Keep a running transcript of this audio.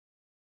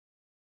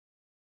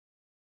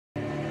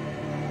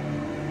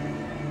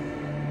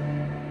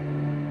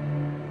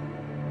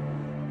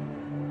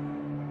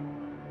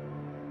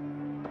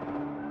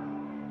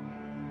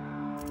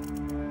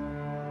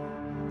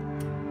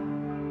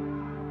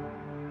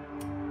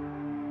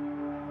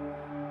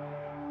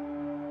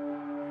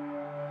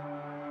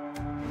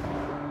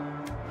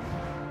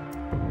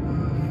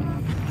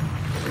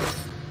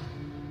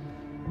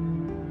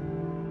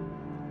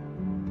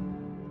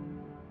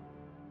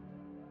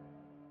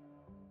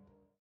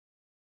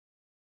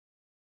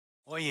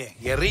Oye,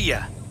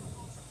 guerrilla.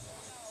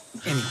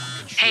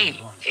 Hey,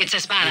 it's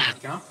Espada.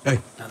 Hey.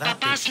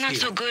 Papa's not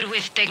so good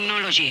with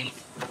technology.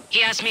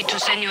 He asked me to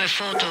send you a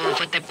photo of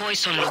what the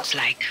poison looks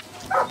like.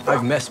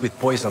 I've messed with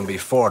poison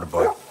before,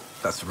 but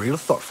that's real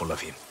thoughtful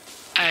of him.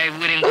 I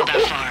wouldn't go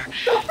that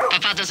far.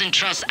 Papa doesn't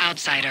trust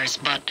outsiders,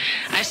 but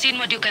I've seen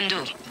what you can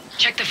do.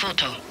 Check the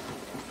photo.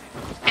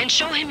 And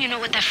show him you know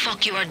what the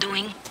fuck you are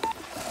doing.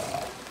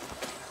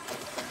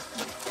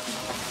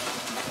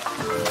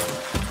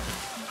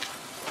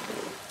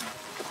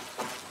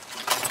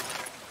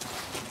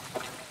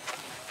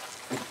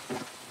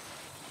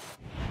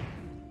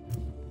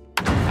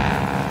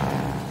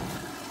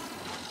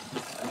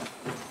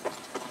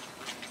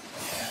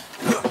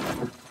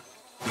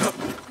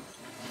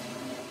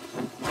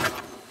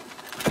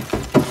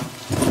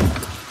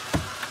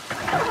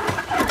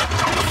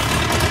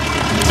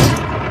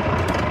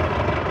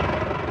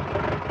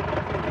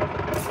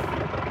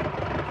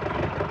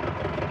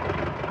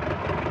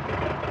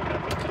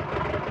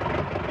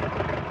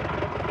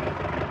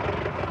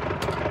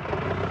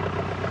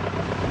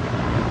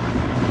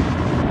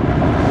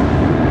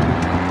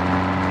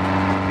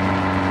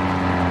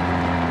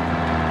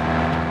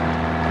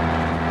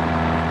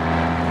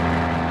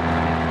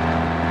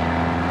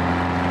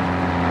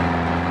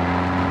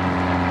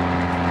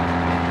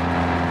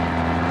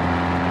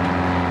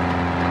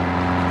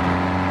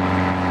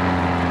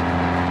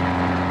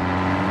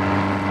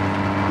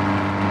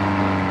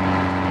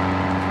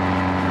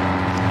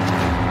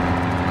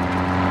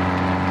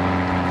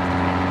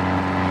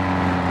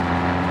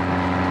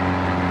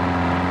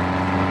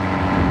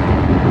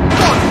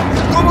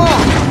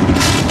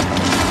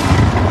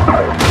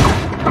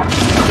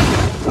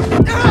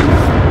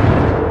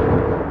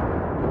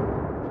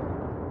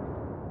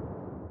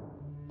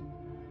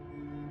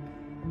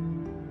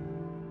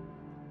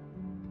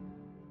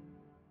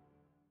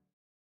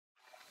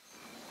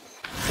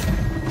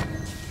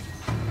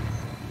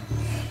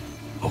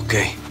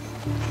 Okay.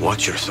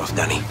 Watch yourself,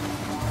 Danny.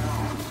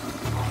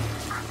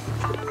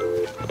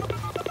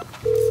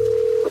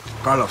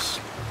 Carlos,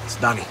 it's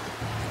Danny.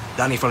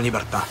 Danny from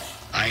Libertad.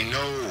 I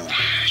know.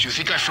 You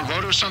think I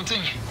forgot or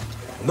something?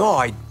 No,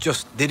 I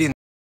just didn't...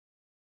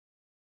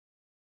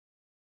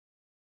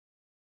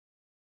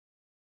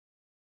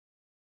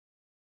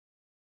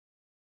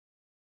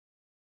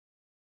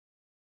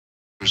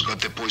 Who's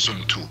got the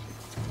poison too?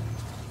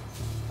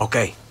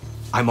 Okay,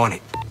 I'm on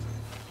it.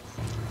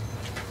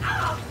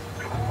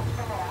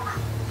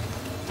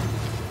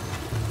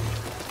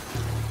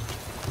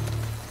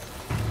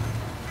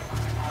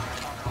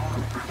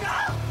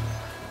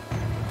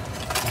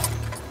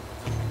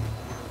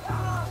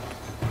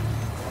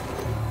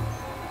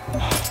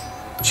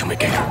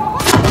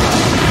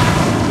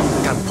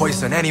 Can't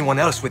poison anyone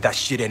else with that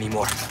shit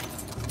anymore.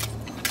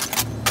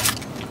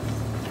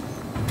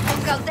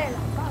 Con cautela,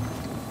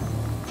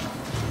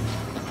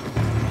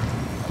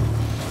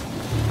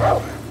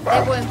 vamos.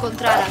 Debo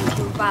encontrar al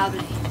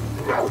culpable.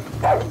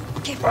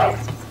 ¿Qué fue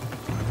eso?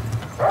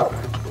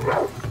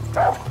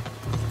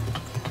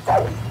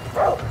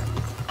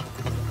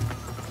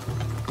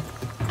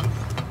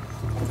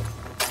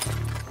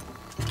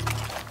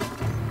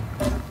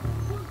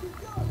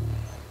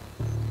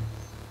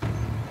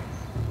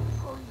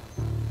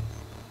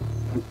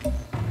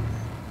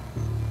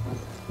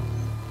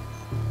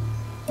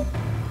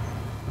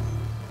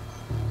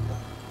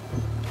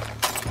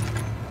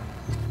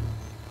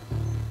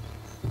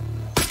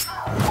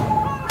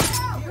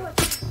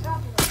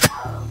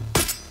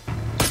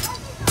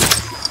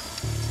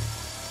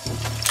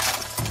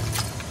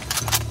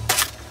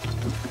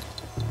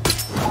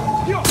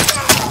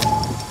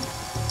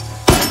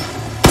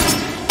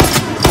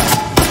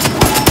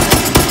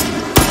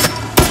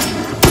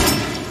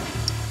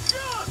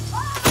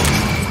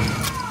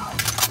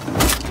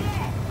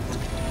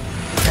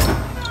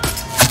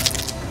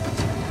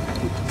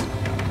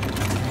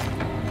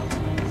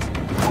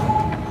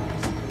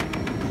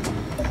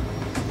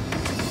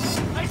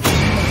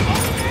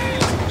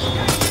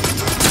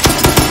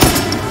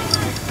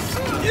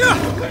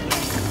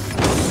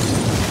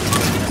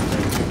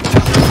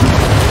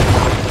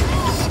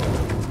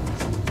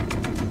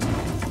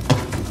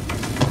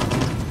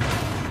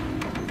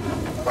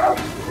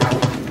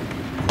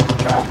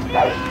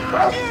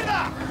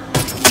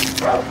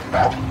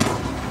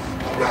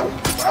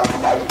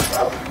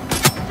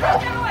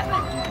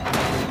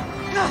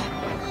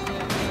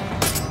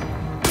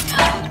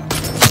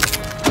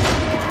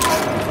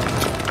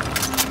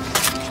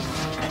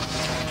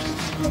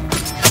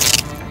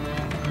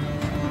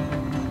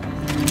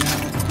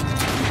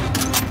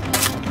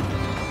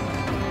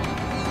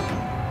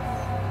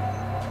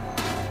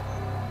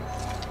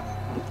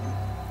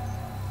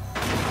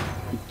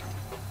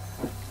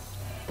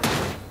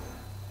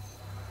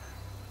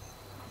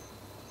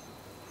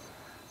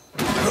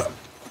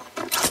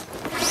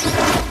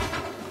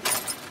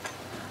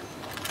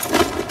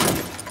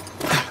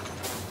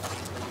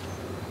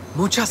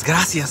 Muchas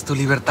gracias, tu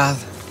libertad.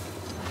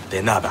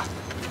 De nada.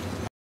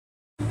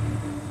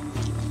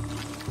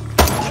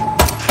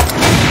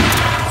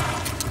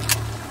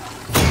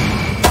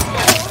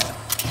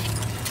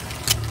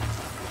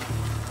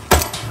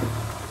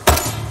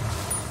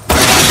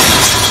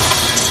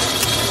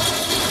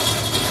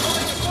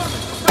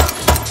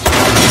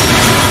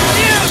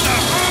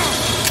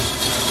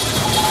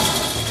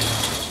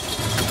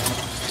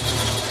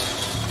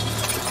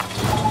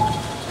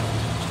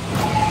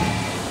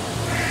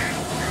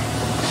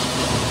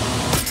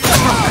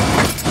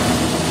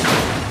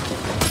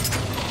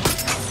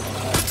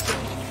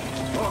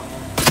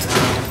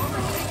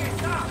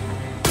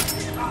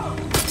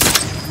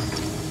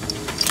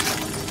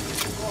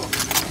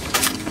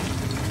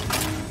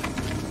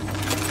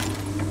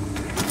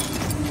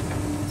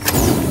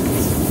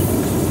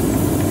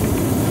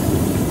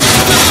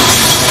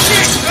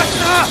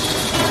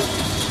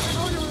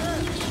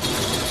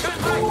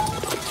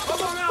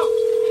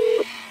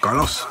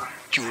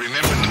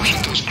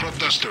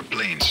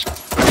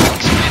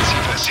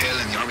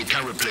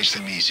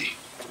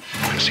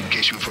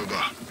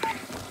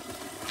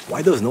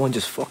 Why does no one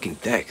just fucking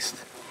text?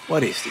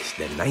 What is this,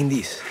 the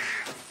 90s?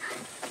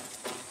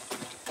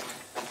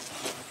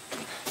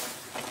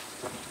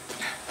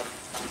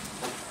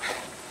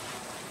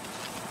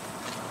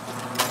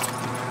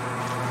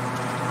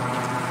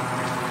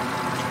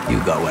 You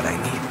got what I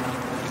need.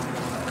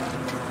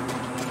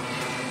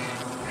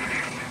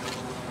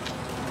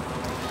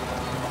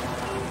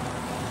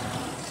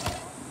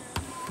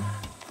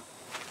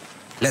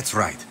 Let's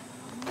ride.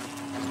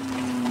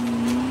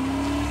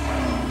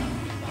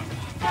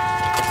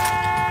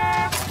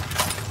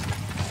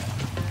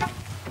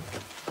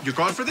 You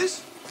called for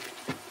this?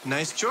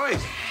 Nice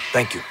choice.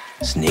 Thank you.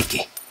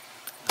 Sneaky.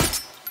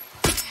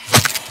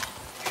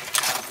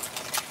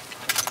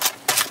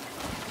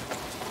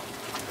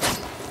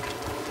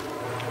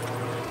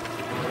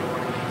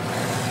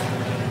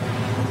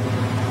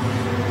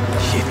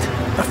 Shit,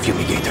 a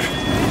fumigator.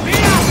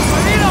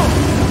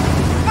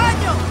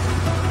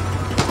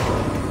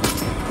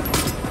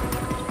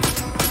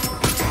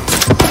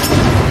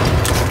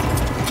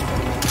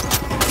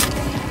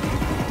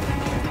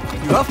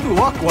 You have to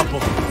walk, guapo.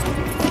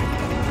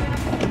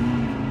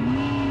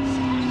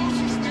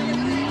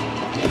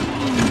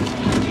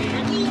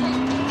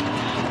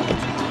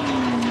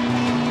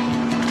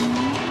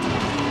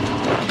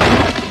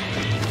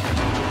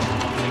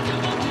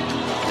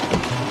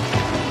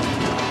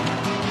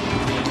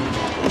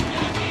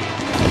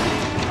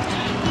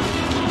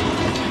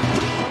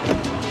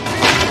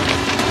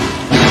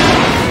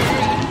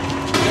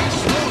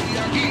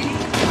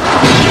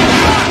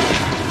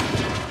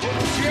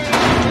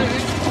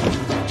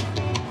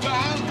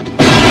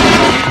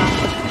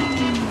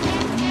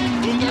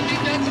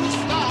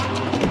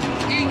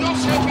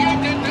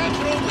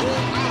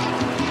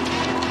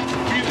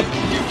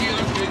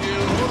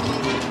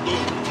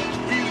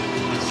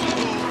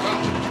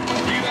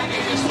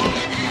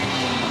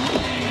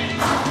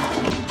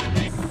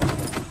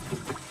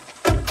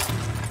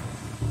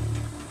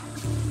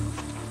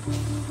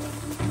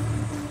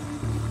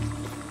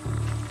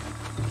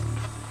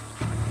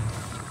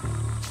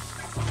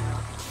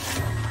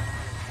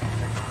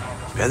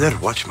 Better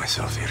watch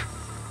myself here.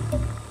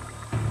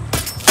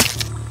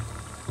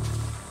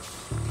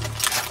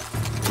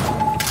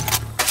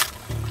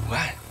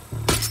 What?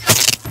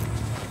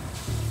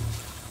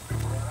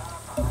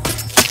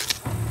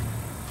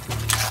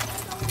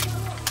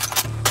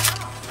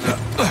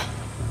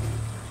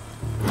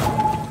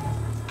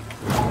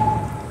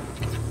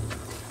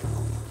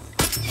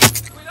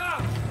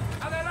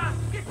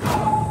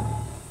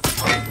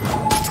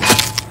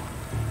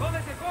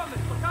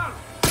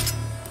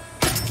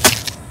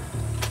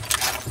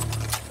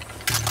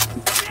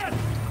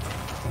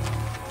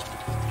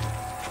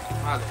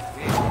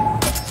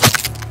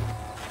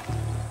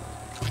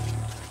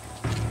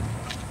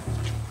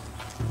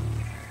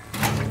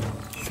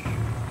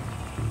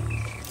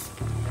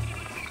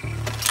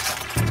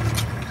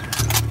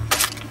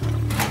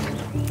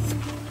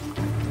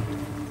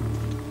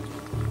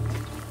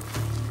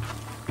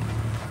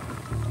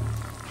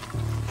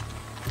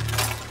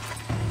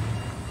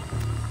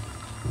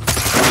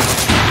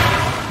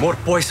 More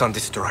poison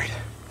destroyed,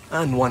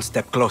 and one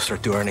step closer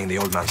to earning the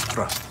old man's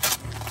trust.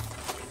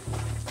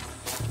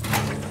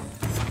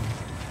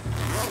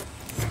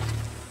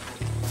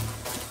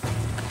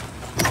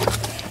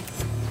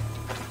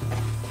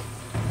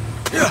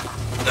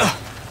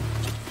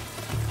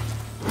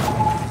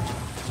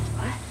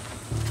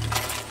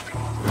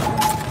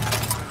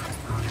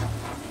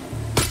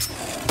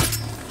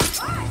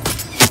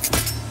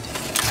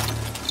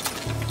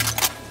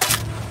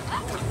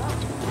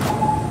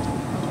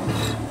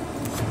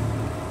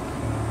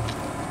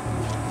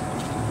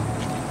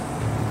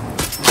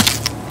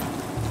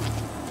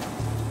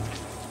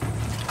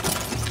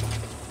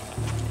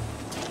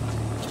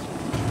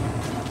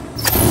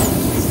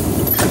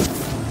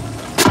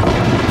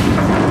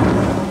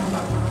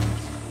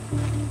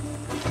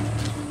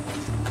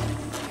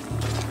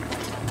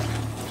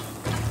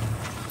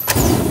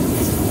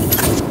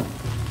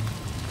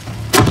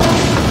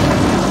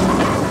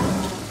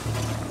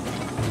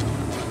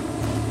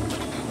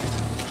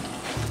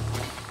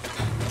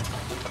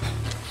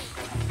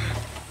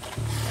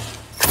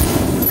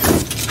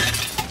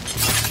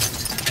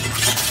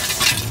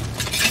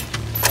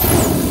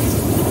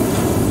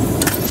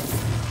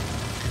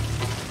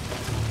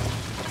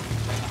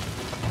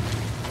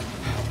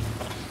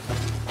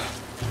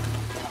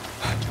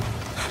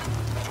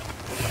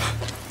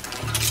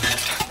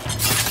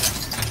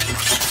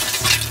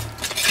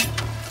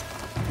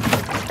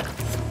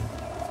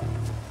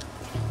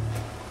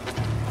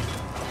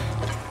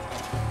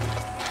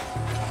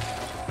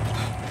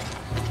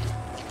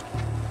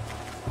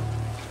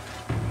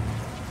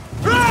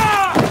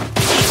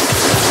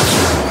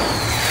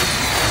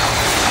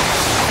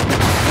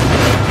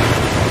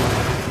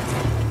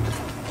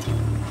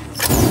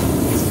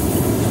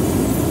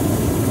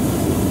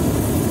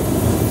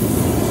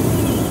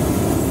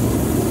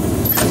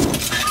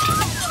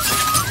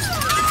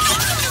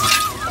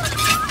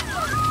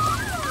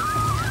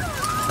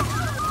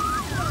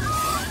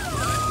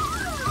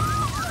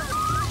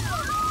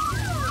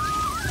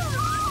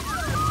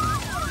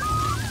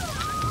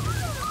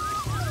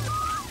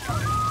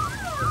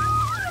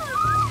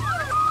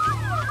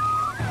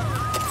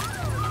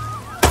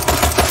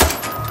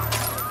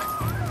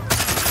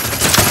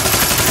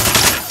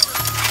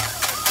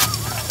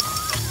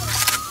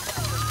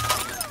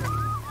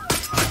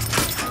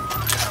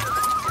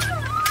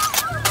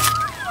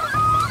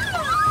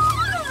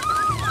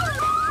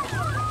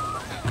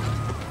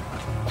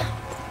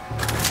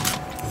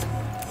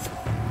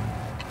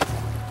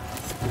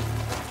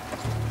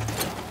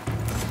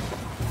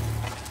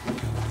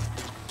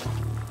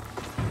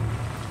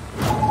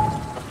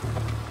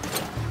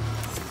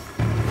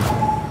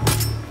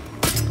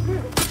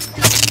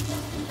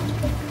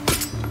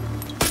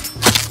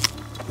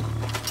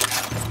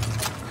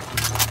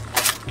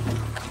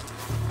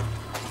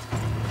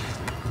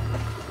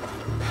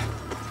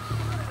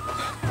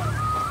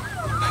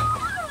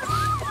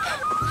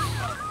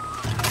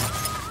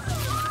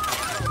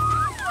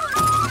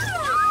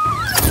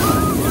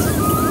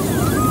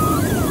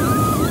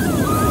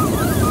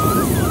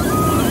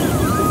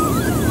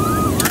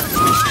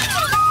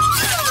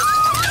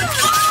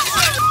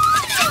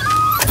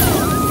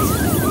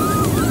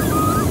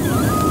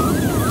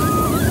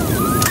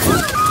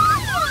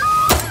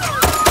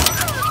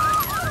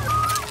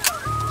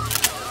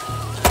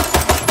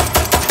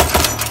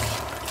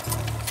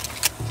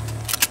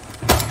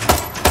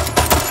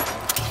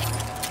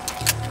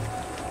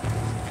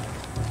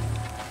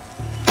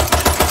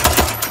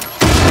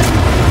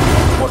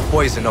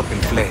 poison up in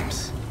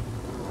flames.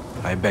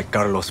 I bet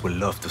Carlos will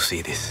love to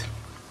see this.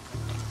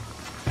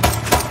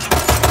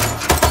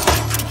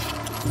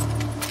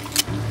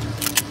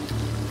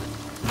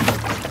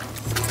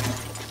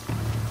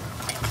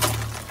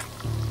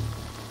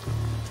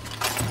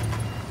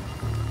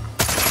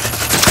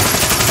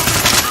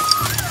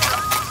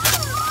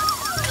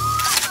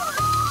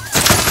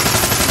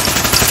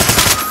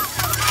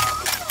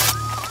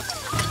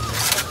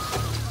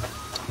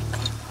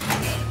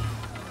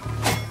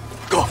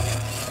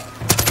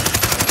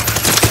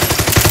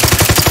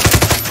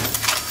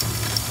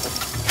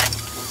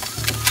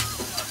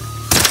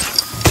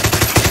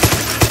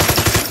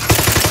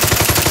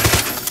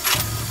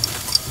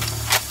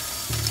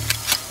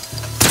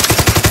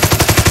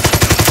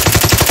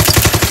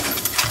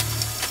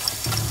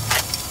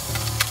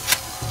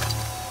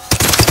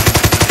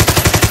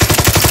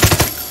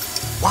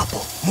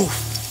 Guapo,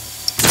 move!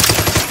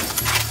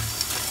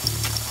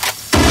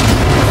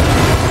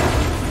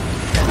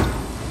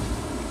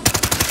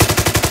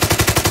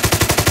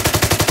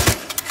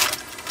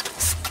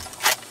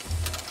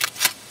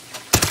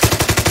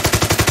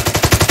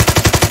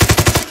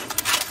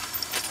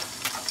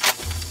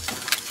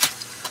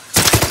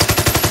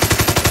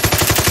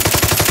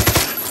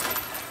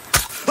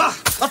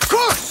 Of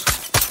course!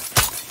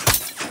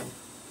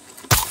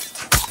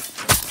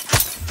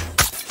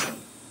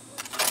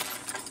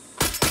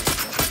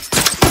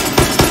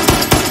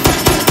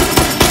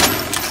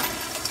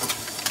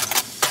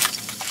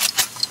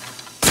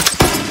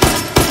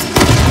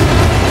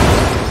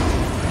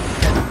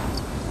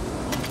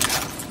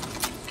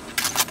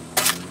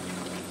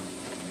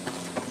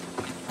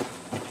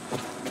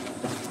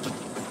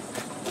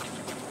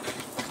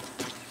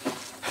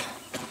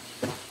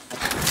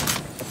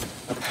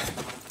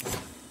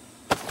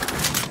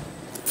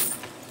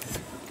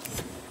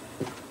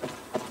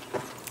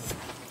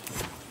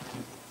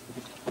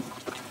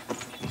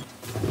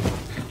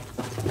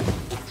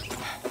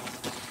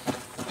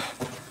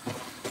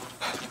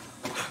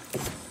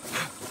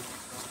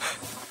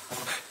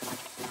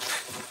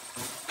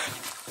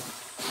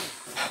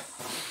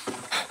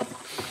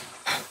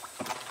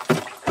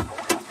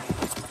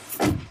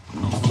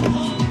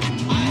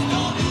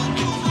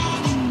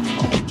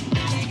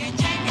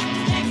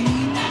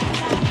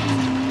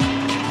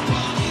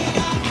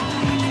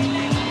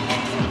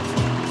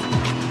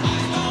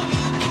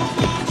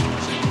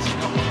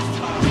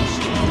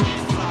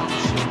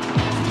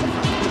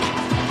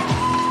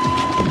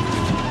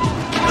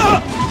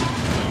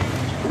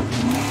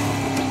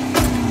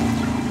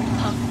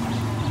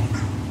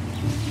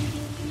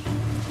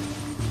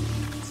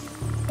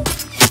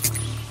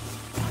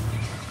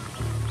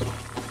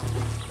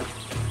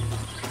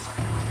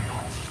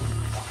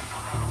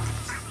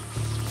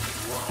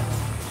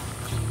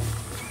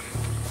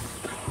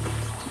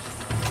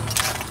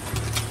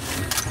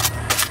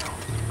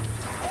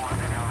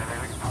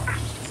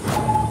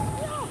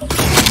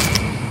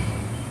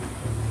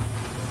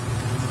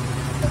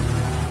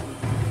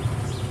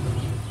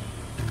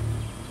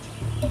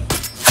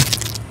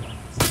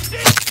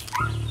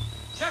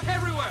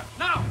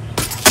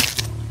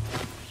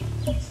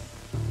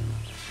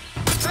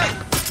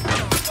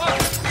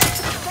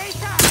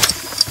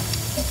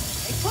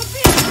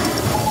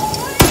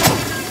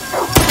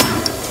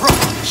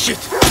 Shit!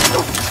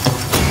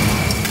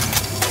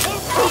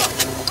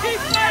 Keep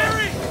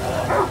firing!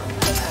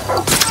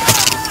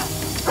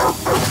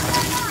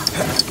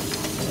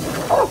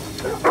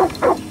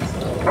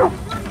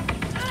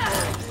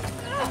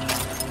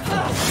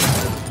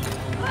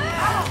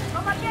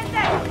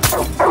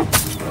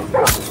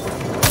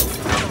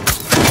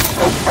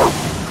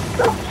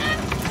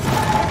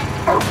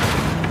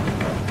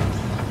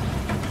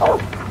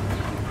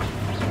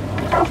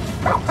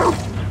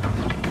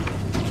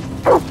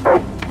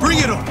 Bring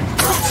it on!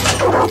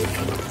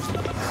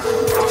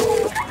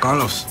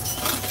 Carlos,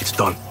 it's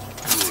done.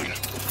 Good.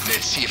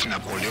 Let's see if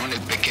Napoleon El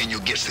Pequeño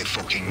gets the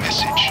fucking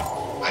message.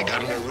 I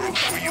got more work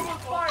for you.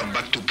 Come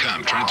back to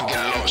camp. Trying to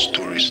get lost,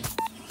 tourist.